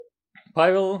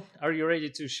Pavel, are you ready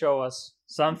to show us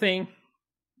something?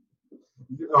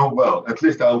 Oh, well, at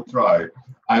least I'll try.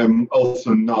 I'm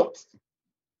also not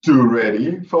too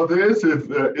ready for this.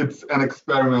 It's an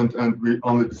experiment, and we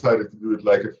only decided to do it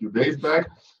like a few days back.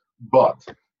 But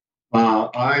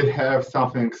I have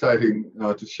something exciting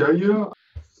to show you.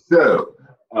 So,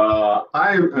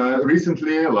 I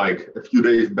recently, like a few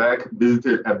days back,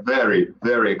 visited a very,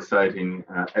 very exciting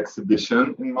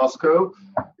exhibition in Moscow.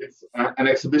 It's an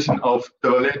exhibition of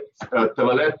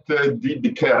Tavolette di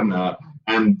Biccherna.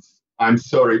 And I'm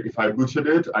sorry if I butchered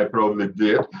it, I probably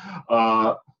did.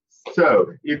 Uh,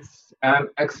 so, it's an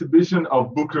exhibition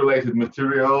of book related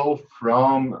material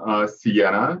from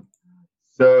Siena.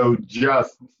 So,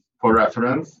 just for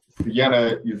reference,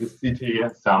 Siena is a city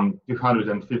some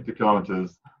 250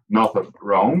 kilometers north of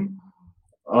Rome.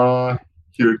 Uh,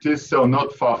 Here it is, so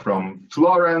not far from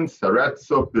Florence,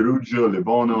 Arezzo, Perugia,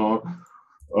 Livorno,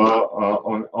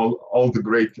 on all the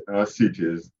great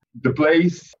cities. The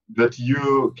place that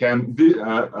you can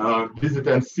visit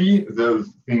and see those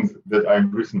things that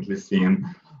I've recently seen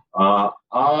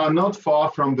are not far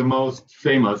from the most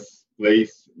famous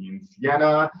place in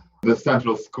Siena, the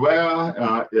central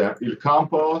square, Il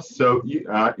Campo. So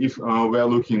if we're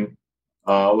looking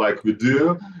like we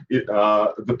do,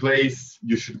 the place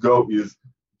you should go is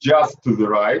just to the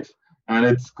right, and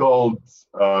it's called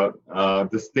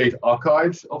the State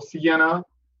Archives of Siena.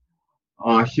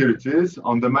 Here it is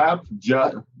on the map,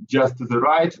 just to the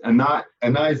right, a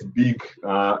nice big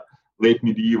late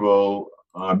medieval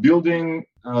building.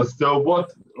 So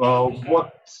what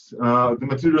the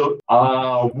material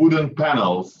are wooden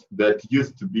panels that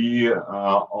used to be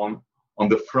on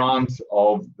the front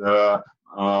of the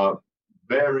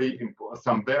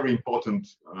some very important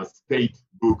state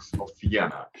books of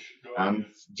Siena. And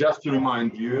just to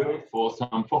remind you, for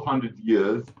some 400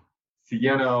 years,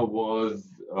 Siena was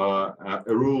a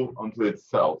rule unto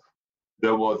itself.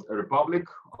 There was a Republic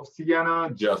of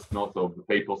Siena just north of the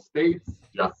Papal States,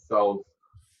 just south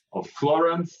of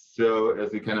Florence. So,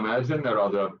 as you can imagine, a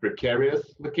rather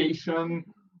precarious location,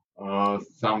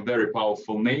 some very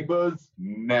powerful neighbors,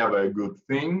 never a good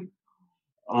thing.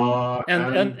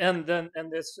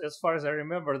 And as far as I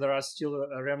remember, there are still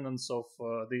remnants of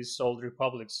these old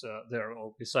republics there.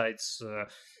 Or besides,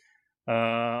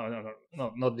 no,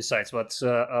 not besides, but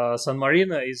San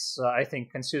Marino is, I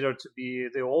think, considered to be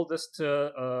the oldest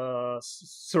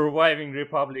surviving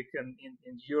republic in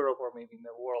Europe or maybe in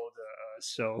the world.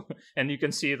 So, and you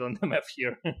can see it on the map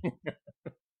here.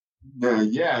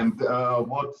 Yeah, and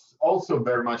what's also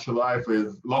very much alive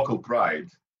is local pride.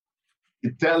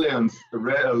 Italians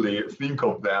rarely think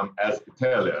of them as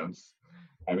Italians.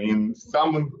 I mean,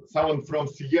 someone from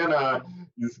Siena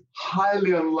is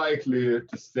highly unlikely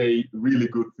to say really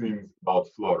good things about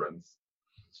Florence,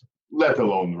 let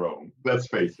alone Rome. Let's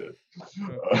face it.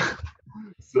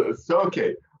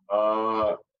 Okay.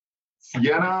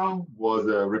 Siena was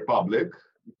a republic.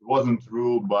 It wasn't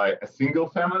ruled by a single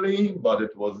family, but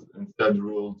it was instead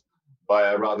ruled by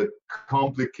a rather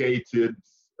complicated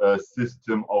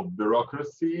system of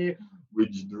bureaucracy,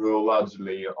 which drew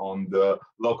largely on the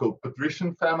local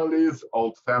patrician families,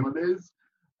 old families.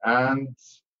 And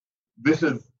this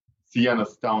is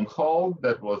Siena's town hall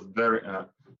that was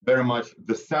very much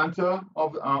the center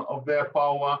of their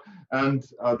power. And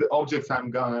the objects I'm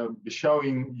going to be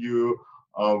showing you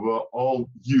were all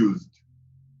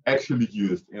actually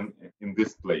used in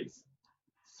this place.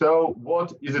 So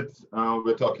what is it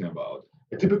we're talking about?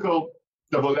 A typical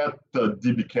Tavolette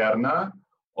di Biccherna,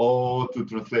 or to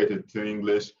translate it to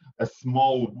English, a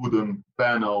small wooden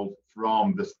panel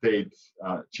from the state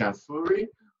chancellery,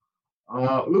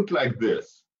 looked like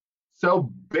this.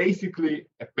 So basically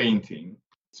a painting.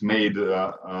 It's made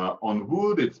on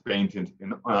wood, it's painted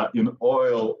in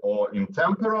oil or in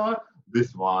tempera.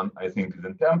 This one, I think, is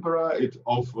in tempera. It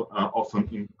often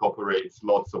incorporates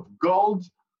lots of gold,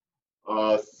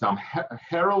 some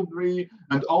heraldry,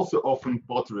 and also often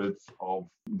portraits of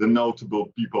the notable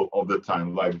people of the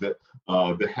time, like the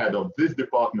head of this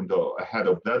department or a head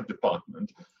of that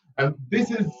department. And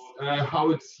this is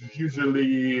how it's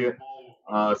usually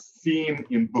seen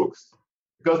in books,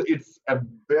 because it's a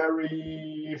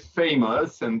very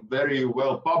famous and very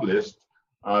well published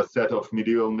set of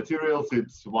medieval materials.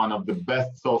 It's one of the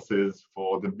best sources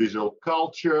for the visual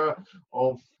culture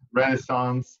of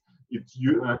Renaissance.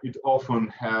 It often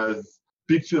has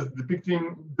pictures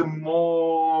depicting the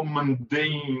more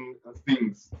mundane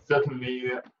things, certainly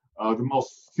the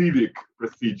most civic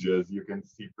procedures. You can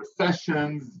see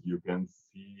processions, you can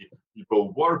see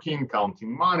people working,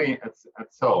 counting money, and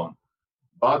so on.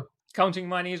 But counting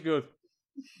money is good.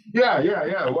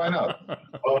 Yeah, why not?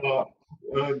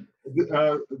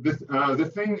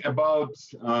 The thing about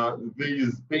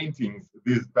these paintings,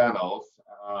 these panels,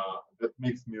 that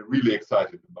makes me really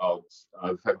excited about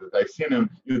the fact that I've seen them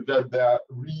is that they're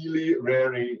really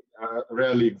rarely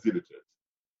exhibited.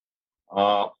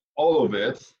 All of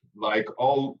it, like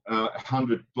all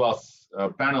 100 plus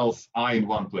panels, are in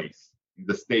one place in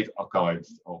the State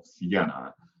Archives of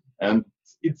Siena. And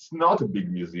it's not a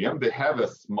big museum. They have a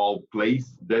small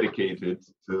place dedicated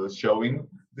to showing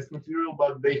this material,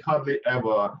 but they hardly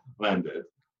ever landed.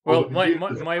 Well, my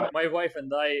wife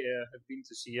and I have been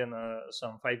to Siena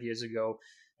some 5 years ago,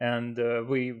 and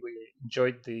we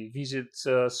enjoyed the visit,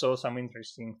 saw some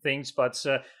interesting things, but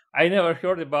I never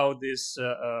heard about these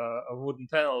wooden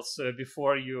panels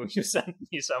before you sent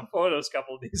me some photos a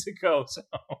couple of days ago. So,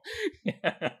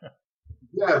 yeah.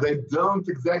 Yeah, they don't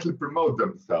exactly promote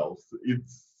themselves.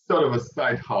 It's sort of a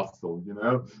side hustle, you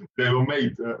know. They were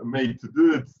made to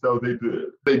do it, so they do it.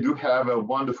 They do have a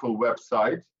wonderful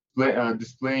website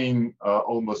displaying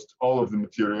almost all of the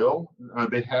material.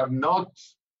 They have not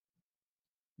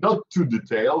too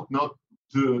detailed, not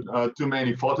too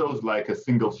many photos, like a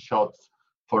single shot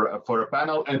for a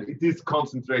panel, and it is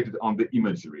concentrated on the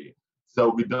imagery, so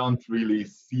we don't really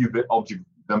see the object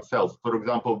themselves. For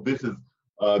example, this is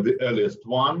the earliest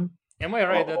one. Am I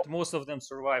right that most of them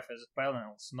survive as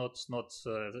panels, not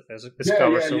as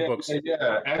covers of books?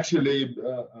 Yeah. Actually,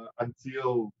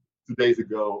 until 2 days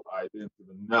ago, I didn't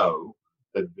even know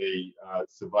that they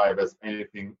survive as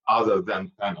anything other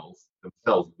than panels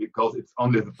themselves, because it's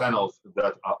only the panels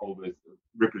that are always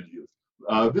reproduced.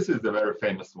 This is a very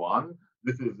famous one.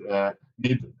 This is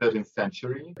mid-13th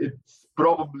century. It's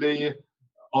probably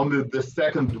only the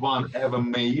second one ever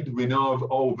made. We know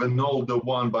of an older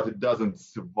one, but it doesn't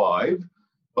survive.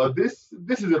 But this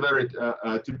is a very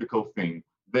typical thing.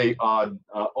 They are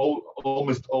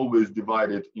almost always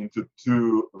divided into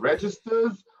two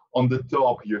registers. On the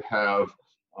top, you have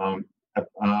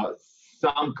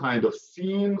some kind of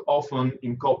scene, often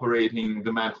incorporating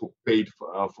the man who paid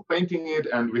for painting it.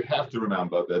 And we have to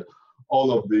remember that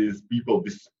all of these people,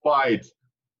 despite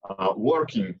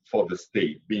working for the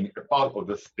state, being a part of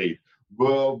the state,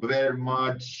 were very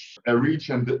much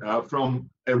from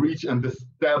a rich and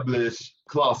established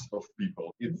class of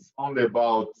people. It's only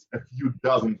about a few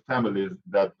dozen families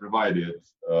that provided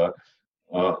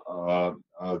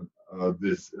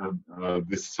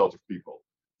this sort of people.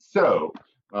 So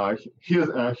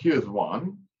here's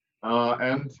one,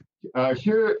 and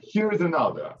here is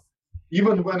another.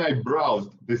 Even when I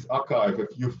browsed this archive a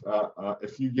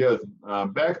few years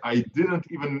back, I didn't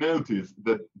even notice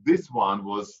that this one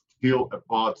was still a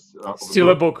part of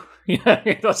a book. Yeah,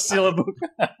 it was still a book.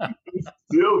 It's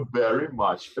still very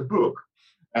much a book.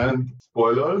 And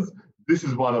spoilers, this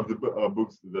is one of the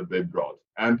books that they brought,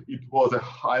 and it was a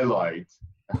highlight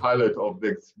of the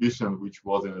exhibition, which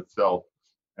was in itself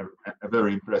a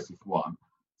very impressive one.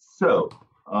 So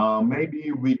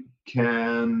maybe we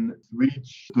can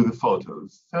switch to the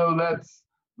photos. So let's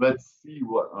see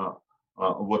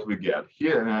what we get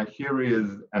here. Here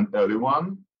is an early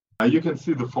one. You can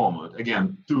see the format.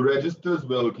 Again, two registers.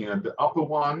 We're looking at the upper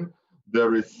one.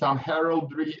 There is some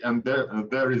heraldry, and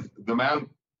there is the man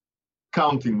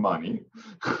counting money.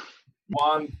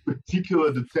 One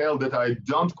particular detail that I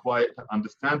don't quite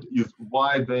understand is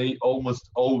why they almost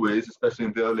always, especially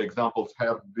in the early examples,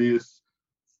 have this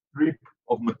strip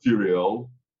of material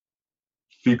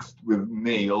fixed with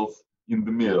nails in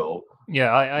the middle.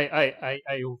 Yeah,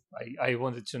 I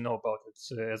wanted to know about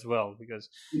it as well, because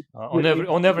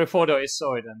on every photo I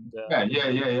saw it, and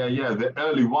yeah. The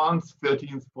early ones,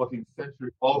 13th, 14th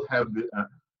century, all have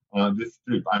this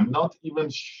strip. I'm not even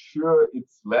sure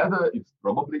it's leather. It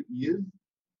probably is,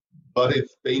 but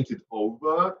it's painted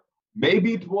over.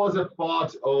 Maybe it was a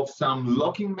part of some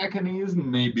locking mechanism.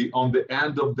 Maybe on the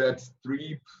end of that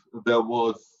strip there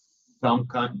was some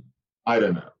kind. I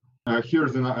don't know.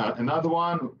 Here's another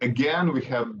one. Again, we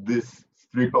have this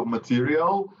strip of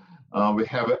material. We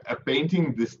have a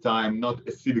painting, this time not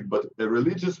a civic but a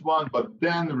religious one, but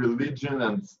then religion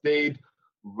and state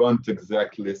weren't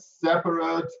exactly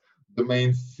separate. The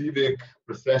main civic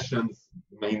processions,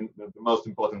 the most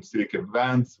important civic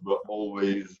events were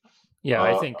always. Yeah,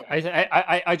 I think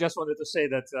I just wanted to say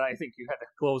that I think you had a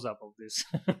close up of this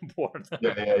board.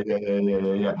 Yeah.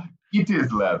 It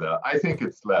is leather. I think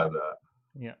it's leather.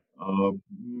 Yeah.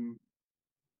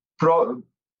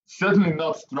 Certainly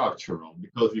not structural,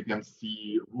 because you can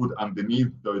see wood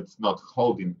underneath, so it's not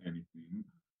holding anything.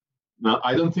 Now,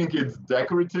 I don't think it's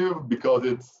decorative, because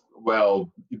it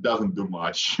doesn't do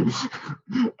much.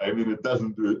 I mean, it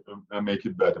doesn't make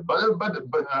it better.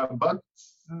 But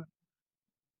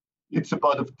It's a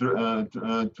part of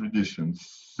tradition.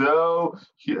 So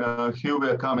here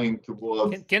we're coming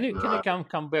towards. Can you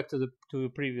come back to the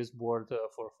previous board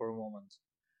for a moment?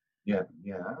 Yeah.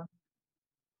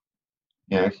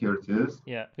 Here it is.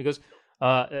 Yeah, because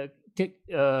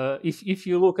if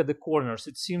you look at the corners,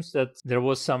 it seems that there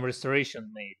was some restoration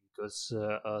made, because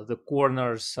the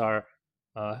corners are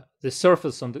the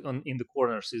surface in the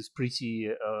corners is pretty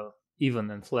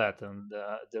even and flat, and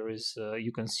there is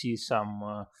you can see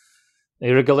some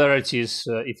irregularities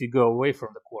if you go away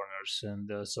from the corners, and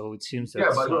so it seems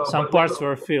that some parts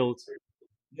were filled.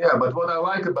 Yeah, but what I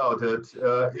like about it,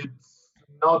 it's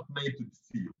not made to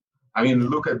deceive. I mean,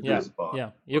 look at this part.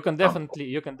 Yeah, you can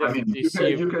definitely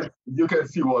see. You can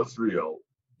see what's real.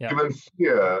 Yeah. Even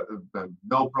here,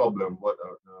 no problem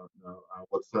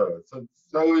whatsoever.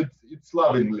 So it's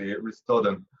lovingly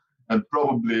restored and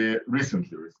probably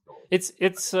recently restored. It's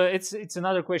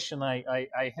another question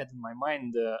I had in my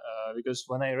mind, because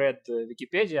when I read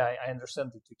Wikipedia, I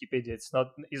understand that Wikipedia is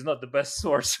not the best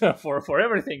source for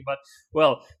everything. But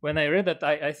well, when I read that,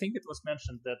 I think it was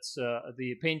mentioned that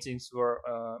the paintings were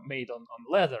made on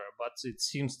leather, but it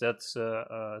seems that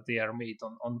they are made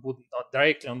on wood, not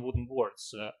directly on wooden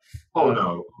boards.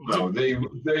 No, they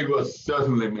were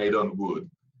certainly made on wood.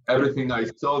 Everything I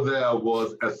saw there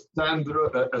was a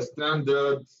standard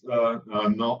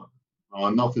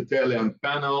North Italian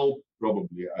panel,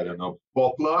 probably, I don't know,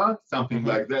 poplar, something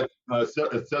like that.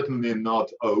 Certainly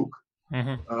not oak.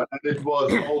 And it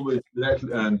was always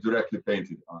directly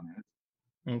painted on it.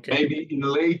 Okay. Maybe in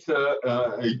later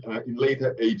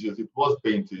ages it was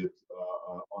painted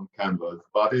on canvas,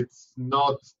 but it's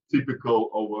not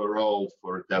typical overall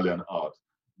for Italian art.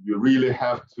 You really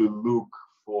have to look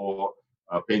for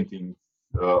paintings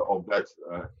of that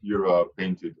era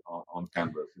painted on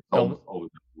canvas. It's almost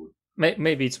always wood.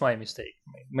 Maybe it's my mistake.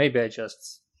 Maybe I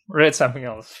just read something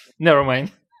else. Never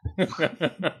mind.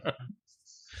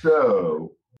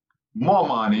 So, more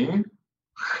money.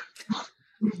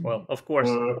 Well, of course.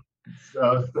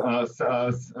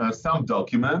 Some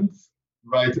documents,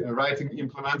 writing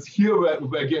implements. Here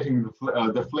we're getting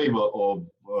the flavor of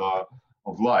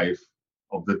life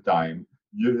of the time.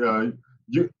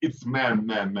 It's man,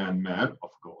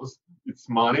 of course. It's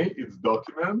money, it's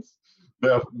documents.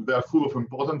 They're full of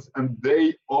importance, and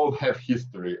they all have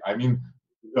history. I mean,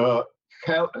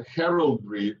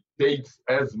 heraldry takes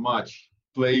as much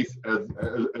place as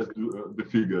the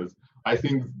figures. I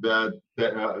think that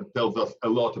tells us a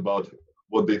lot about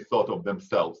what they thought of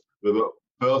themselves. They were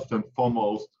first and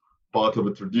foremost part of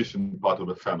a tradition, part of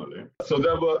a family. So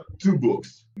there were two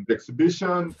books in the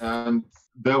exhibition, and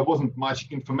there wasn't much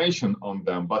information on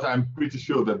them, but I'm pretty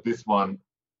sure that this one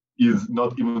is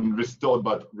not even restored,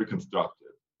 but reconstructed.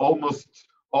 Almost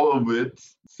all of it,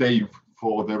 save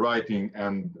for the writing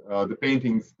and the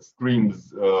paintings,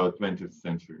 screams 20th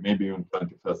century, maybe even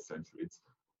 21st century. It's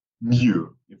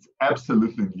new. It's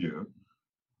absolutely new.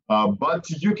 But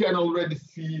you can already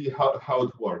see how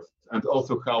it works, and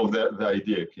also how the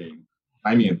idea came.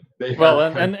 I mean, they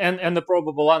have... and the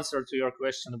probable answer to your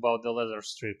question about the leather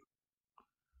strip.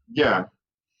 Yeah,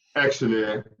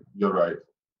 actually, you're right.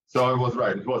 So I was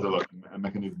right. It was a locking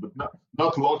mechanism, but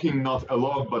not locking, not a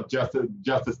lock, but just a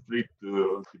strip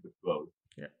to keep it closed.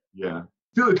 Yeah.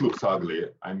 Still, it looks ugly.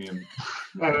 I mean,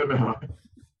 I don't know.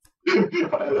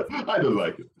 I don't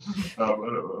like it.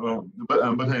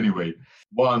 But anyway,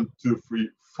 1, 2, 3,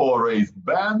 4 raised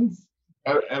bands.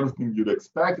 Everything you'd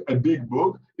expect. A big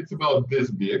book. It's about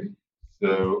this big.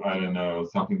 So I don't know,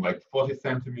 something like 40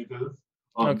 centimeters.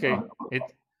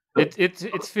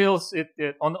 It feels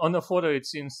on the photo. It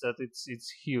seems that it's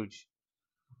huge.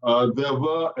 There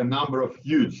were a number of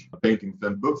huge paintings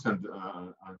and books,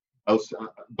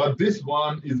 but this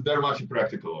one is very much a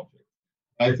practical object.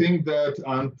 I think that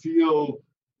until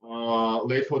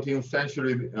late 14th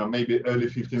century, maybe early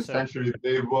 15th century,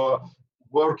 they were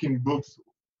working books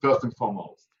first and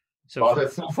foremost. So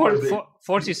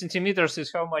 40 centimeters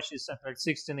is how much is that? Like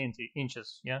 16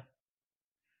 inches, yeah?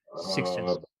 16.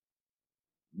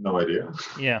 No idea.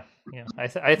 Yeah.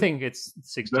 I think it's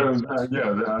 16.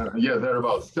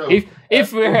 Thereabouts. So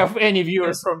if we have any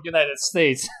viewers from United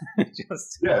States,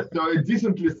 so a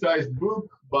decently sized book,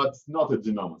 but not a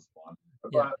ginormous one.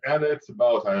 And it's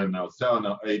about 7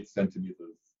 or 8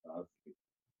 centimeters.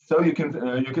 So you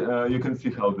can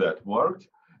see how that worked.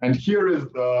 And here is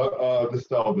the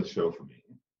star of the show for me.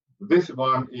 This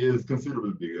one is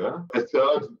considerably bigger, a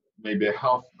third, maybe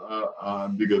half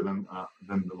bigger than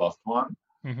the last one.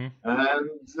 Mm-hmm. And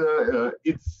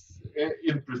it's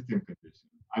in pristine condition.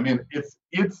 I mean, it's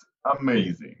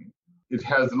amazing. It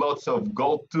has lots of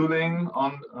gold tooling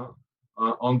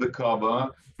on the cover,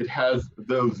 it has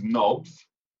those knobs,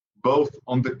 both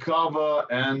on the cover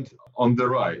and on the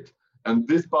right. And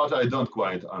this part I don't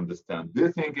quite understand. Do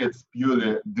you think it's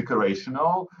purely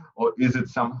decorational, or is it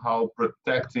somehow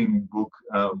protecting book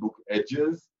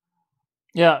edges?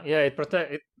 Yeah, it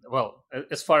protect it. Well,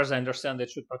 as far as I understand, it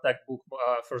should protect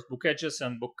first book edges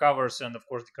and book covers, and of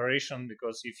course decoration.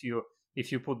 Because if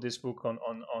you put this book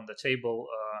on the table,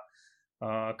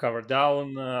 cover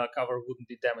down, cover wouldn't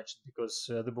be damaged because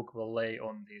the book will lay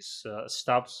on these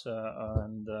stubs,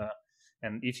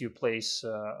 and if you place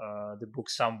the book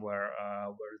somewhere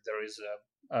where there is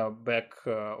a back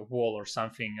wall or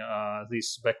something,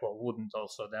 this back wall wouldn't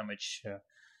also damage.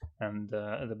 And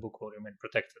the book will remain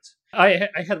protected. I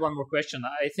had one more question.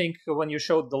 I think when you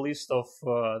showed the list of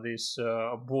these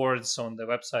boards on the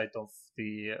website of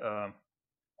the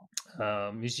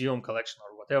museum collection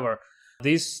or whatever,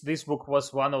 this book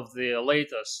was one of the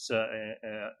latest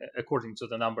according to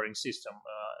the numbering system.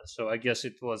 So I guess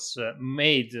it was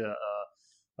made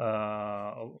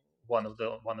one of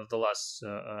the last.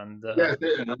 Yes,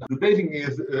 the dating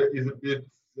is a bit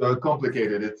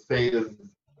complicated. It says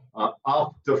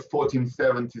after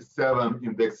 1477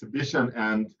 in the exhibition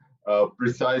and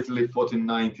precisely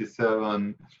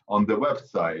 1497 on the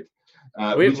website.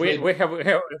 We have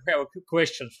a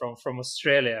question from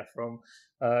Australia, from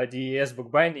DES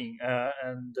Bookbinding,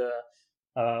 and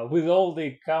with all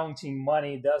the counting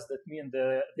money, does that mean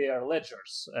they are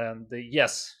ledgers? And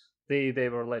yes, they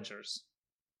were ledgers.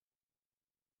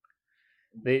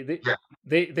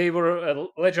 They were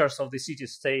ledgers of the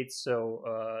city-states, so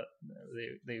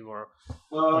they were.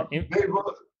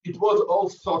 It was all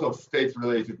sort of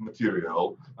state-related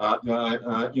material.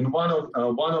 In one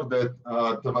of the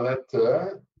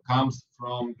Tavolette comes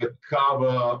from the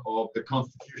cover of the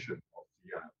Constitution of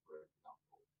Siena, for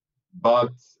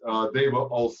example. But they were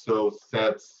also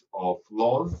sets of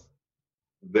laws.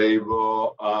 They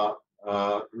were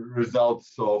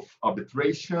results of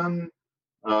arbitration.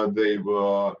 They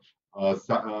were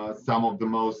some of the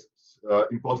most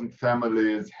important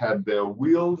families had their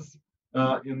wills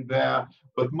in there,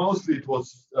 but mostly it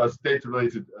was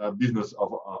state-related business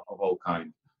of all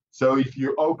kinds. So if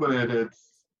you open it,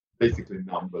 it's basically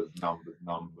numbers.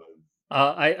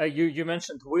 You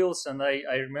mentioned wills, and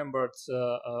I remembered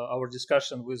our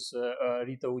discussion with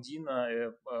Rita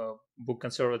Udina, a book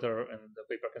conservator and a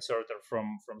paper conservator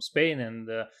from Spain, and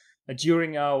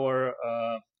during our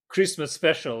Christmas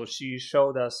special, she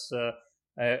showed us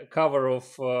a cover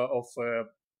of a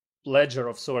ledger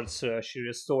of sorts she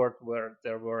restored, where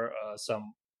there were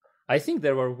some, I think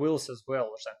there were wills as well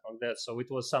or something like that. So it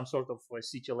was some sort of a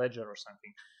city ledger or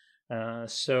something.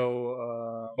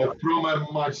 But from a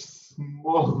much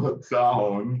smaller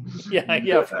town.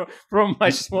 From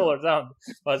much smaller town.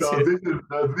 But so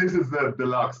this is the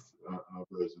deluxe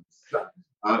version.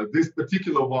 This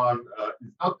particular one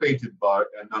is not painted by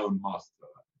a known master,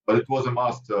 but it was a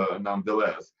master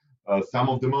nonetheless. Some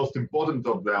of the most important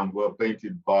of them were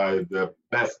painted by the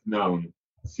best-known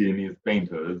Sienese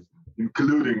painters,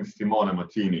 including Simone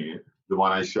Martini, the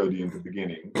one I showed you in the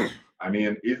beginning. I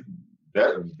mean,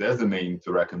 there's a name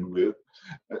to reckon with.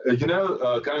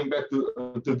 Coming back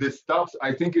to these stuffs,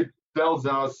 I think it tells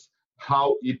us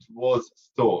how it was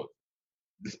stored.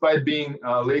 Despite being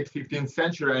late 15th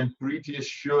century, I'm pretty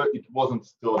sure it wasn't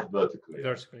stored vertically.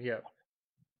 Vertically, yeah.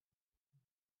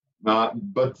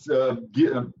 But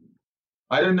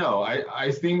I don't know.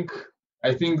 I think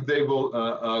they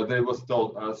were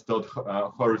stored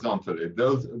horizontally.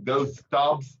 Those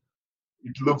stubs,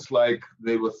 it looks like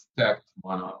they were stacked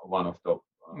one on top.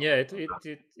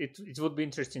 It would be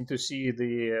interesting to see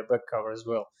the back cover as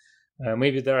well.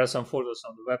 Maybe there are some photos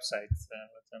on the website.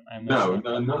 No,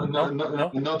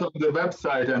 not on the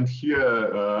website. And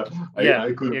here,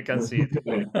 I could. You can see it.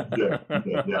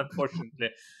 yeah.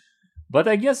 Unfortunately, but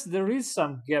I guess there is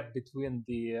some gap between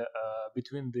the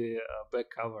back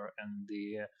cover and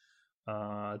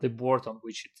the board on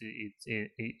which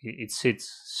it sits.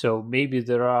 So maybe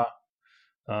there are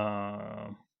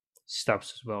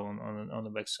stubs as well on the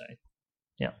back side.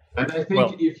 Yeah. And I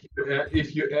think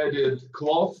if you added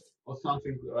cloth or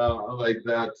something like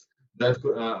that,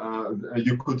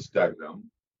 you could stack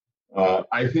them.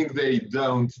 I think they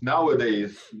don't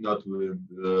nowadays. Not with.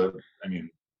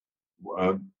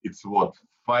 It's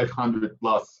 500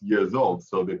 plus years old,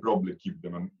 so they probably keep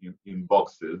them in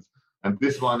boxes. And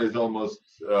this one is almost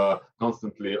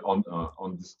constantly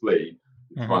on display.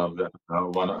 It's one of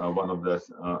the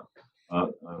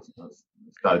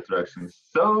style attractions.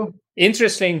 So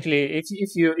interestingly,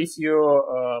 if you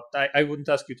I wouldn't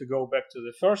ask you to go back to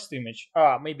the first image.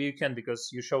 Maybe you can,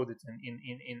 because you showed it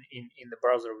in the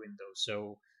browser window.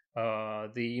 So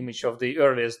the image of the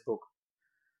earliest book.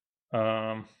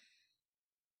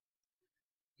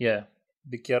 Yeah,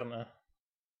 Biccherna.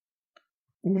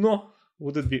 Uno?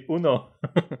 Would it be Uno?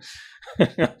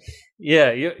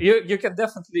 Yeah, you can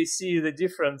definitely see the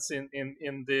difference in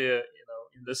the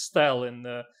in the style and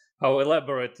how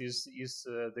elaborate is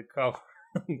the cover.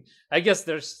 I guess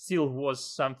there still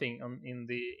was something in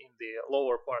the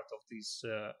lower part of this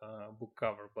book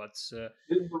cover, but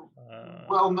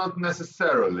well, not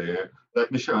necessarily.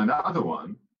 Let me show another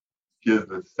one. Here's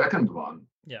the second one.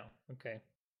 yeah, okay.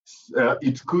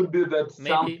 It could be that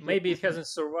Maybe it hasn't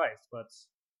survived, but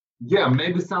yeah,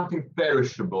 maybe something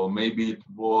perishable. Maybe it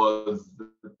was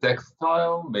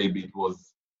textile. Maybe it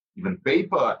was even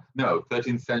paper. No,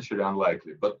 13th century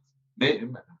unlikely. But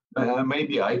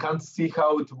maybe I can't see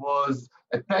how it was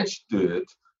attached to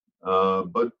it.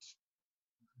 But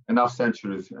enough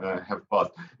centuries have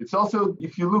passed. It's also,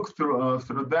 if you look through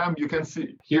them, you can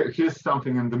see here's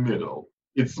something in the middle.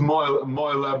 It's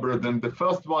more elaborate than the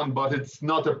first one, but it's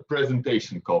not a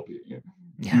presentation copy. yeah.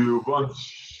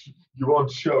 You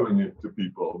won't showing it to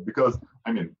people because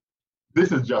I mean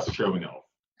this is just showing off.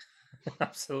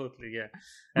 Absolutely, yeah,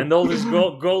 and all this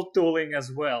gold tooling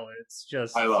as well. It's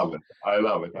just I love it.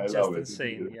 It's just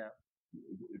insane. Yeah,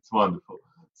 it's wonderful.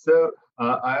 So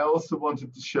I also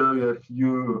wanted to show you a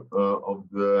few of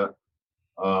the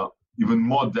even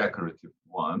more decorative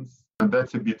ones, and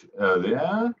that's a bit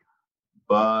earlier.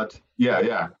 But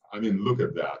yeah. I mean, look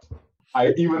at that.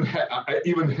 I even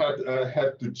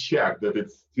had to check that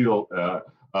it's still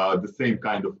the same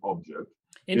kind of object.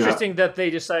 Interesting that they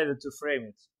decided to frame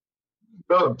it.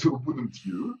 Well, wouldn't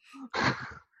you?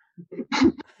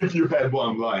 If you had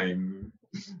one lying,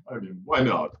 I mean, why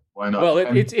not? Why not? Well,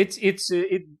 it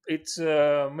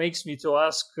makes me to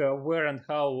ask where and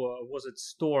how was it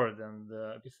stored and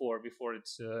before it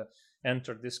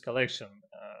entered this collection.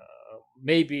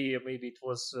 Maybe it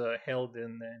was held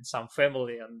in some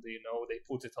family, and they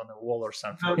put it on a wall or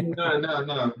something.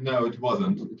 No, it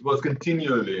wasn't. It was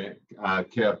continually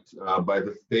kept by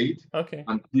the state Okay.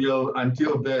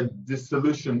 until the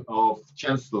dissolution of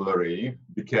Chancellery,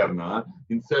 Biccherna,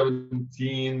 in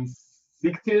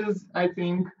 1760s, I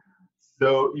think.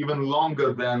 So even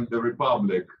longer than the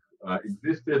Republic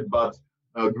existed, but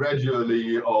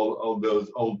gradually all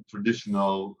those old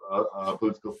traditional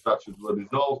political structures were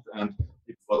dissolved and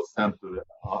it was sent to the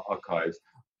archives.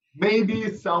 Maybe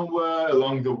somewhere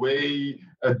along the way,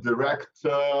 a director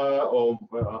of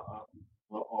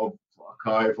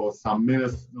archive or some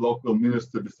local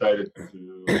minister decided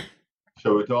to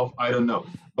show it off. I don't know.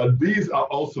 But these are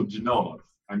also genomas.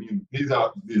 I mean, these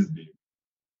are this big.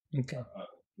 Okay.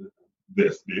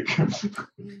 This big.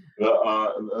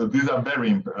 These are very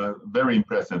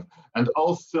impressive, and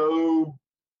also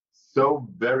so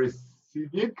very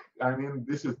civic. I mean,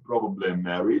 this is probably a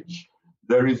marriage.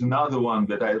 There is another one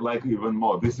that I like even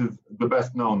more. This is the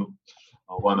best known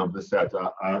one of the set.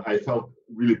 I felt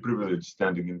really privileged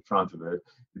standing in front of it.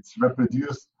 It's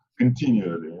reproduced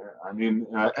continually. I mean,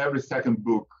 every second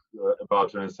book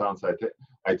about Renaissance I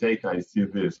see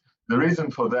this. The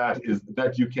reason for that is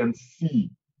that you can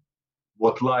see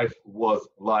what life was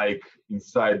like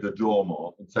inside the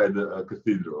Duomo, inside the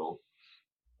cathedral.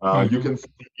 You can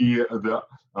see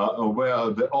where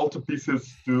the altarpieces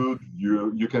stood.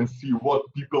 You can see what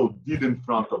people did in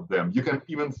front of them. You can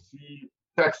even see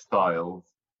textiles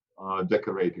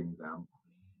decorating them.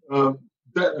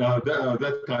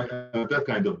 That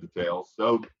kind of detail.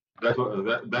 So that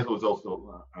was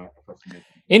also fascinating.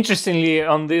 Interestingly,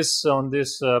 on this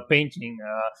painting,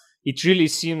 it really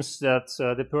seems that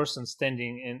the person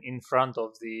standing in front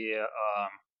of the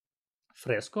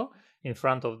fresco, in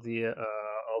front of the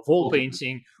wall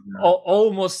painting,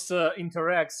 almost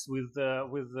interacts with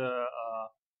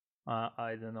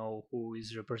I don't know who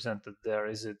is represented there.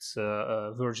 Is it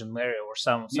Virgin Mary or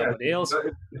somebody else?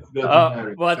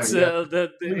 But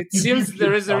it seems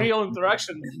there is a real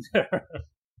interaction in there.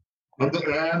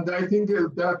 And I think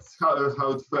that's how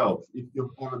it felt. If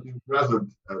you've ever been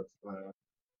present at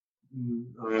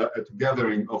a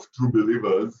gathering of true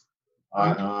believers,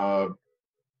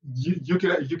 you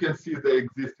can see they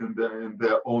exist in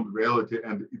their own reality,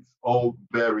 and it's all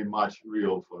very much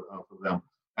real for them.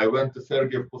 I went to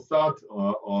Sergiev Posad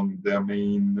on their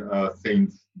main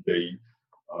Saints Day,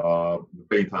 the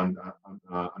painter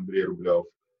Andrei Rublev,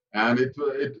 and it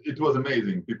was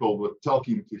amazing. People were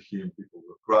talking to him, people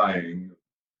were crying,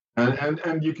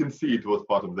 and you can see it was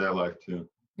part of their life too.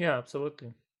 Yeah,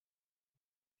 absolutely.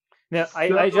 Yeah,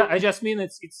 I just mean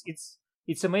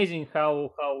it's amazing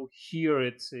how here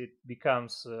it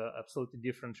becomes absolutely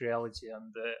different reality,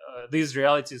 and these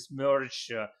realities merge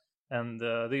and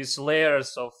these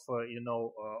layers of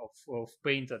of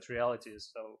painted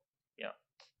realities. So yeah.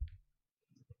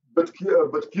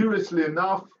 But curiously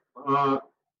enough,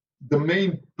 the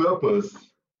main purpose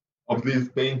of these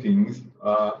paintings,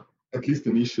 at least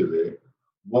initially,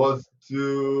 was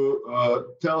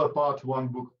to tell apart one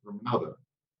book from another.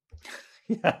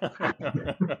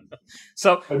 Yeah.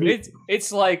 So I mean,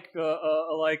 it's like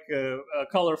a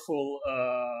colorful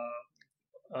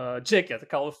jacket, a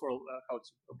colorful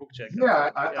a book jacket. yeah,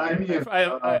 I mean,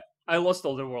 I lost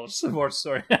all the words.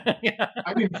 Sorry. Yeah.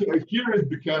 I mean, here is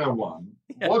Biccherna one.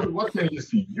 What can you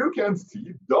see? You can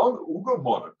see Don Ugo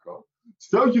Monaco.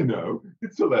 So you know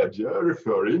it's a ledger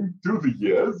referring to the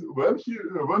years when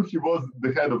he was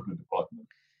the head of the department.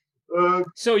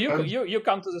 So you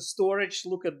come to the storage,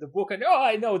 look at the book, and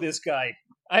I know this guy.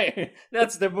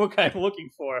 That's the book I'm looking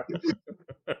for.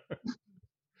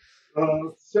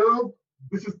 So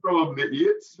this is probably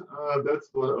it. That's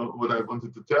what I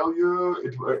wanted to tell you.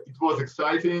 It was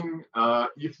exciting.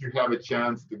 If you have a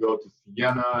chance to go to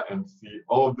Siena and see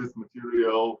all of this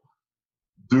material,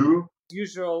 do. As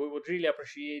usual, we would really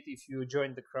appreciate if you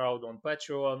join the crowd on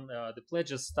Patreon. The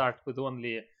pledges start with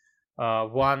only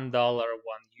 $1, €1,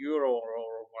 or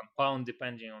 £1,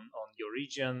 depending on your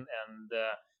region, and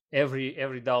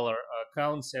every dollar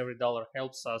counts. Every dollar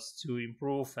helps us to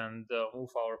improve and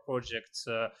move our projects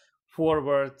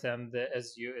forward. And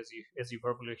as you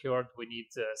probably heard, we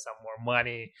need some more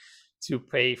money to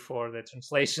pay for the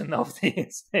translation of the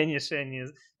Spanish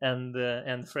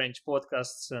and French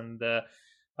podcasts. And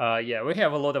we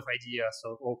have a lot of ideas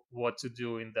of what to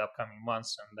do in the upcoming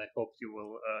months, and I hope you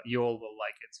all will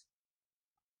like it.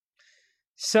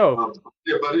 So,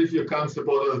 but if you can't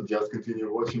support us, just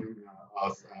continue watching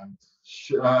us and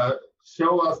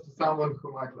show us to someone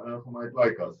who might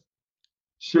like us.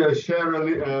 Share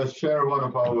one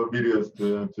of our videos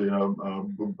to your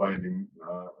bookbinding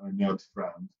nerd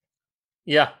friend.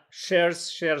 Yeah,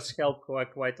 shares help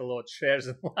quite a lot. Shares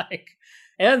and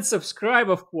and subscribe,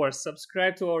 of course.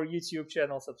 Subscribe to our YouTube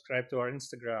channel. Subscribe to our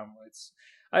Instagram.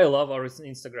 I love our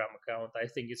Instagram account. I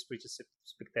think it's pretty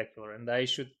spectacular, and I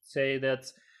should say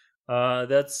that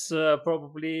that's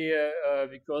probably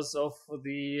because of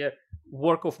the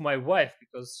work of my wife,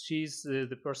 because she's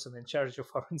the person in charge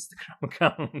of our Instagram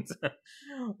account.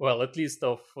 Well, at least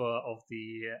of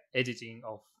the editing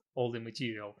of all the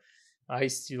material. I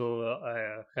still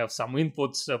have some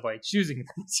inputs by choosing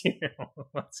the material.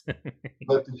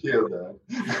 Glad to hear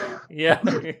that. Yeah.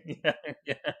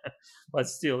 But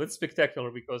still, it's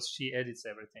spectacular because she edits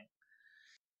everything.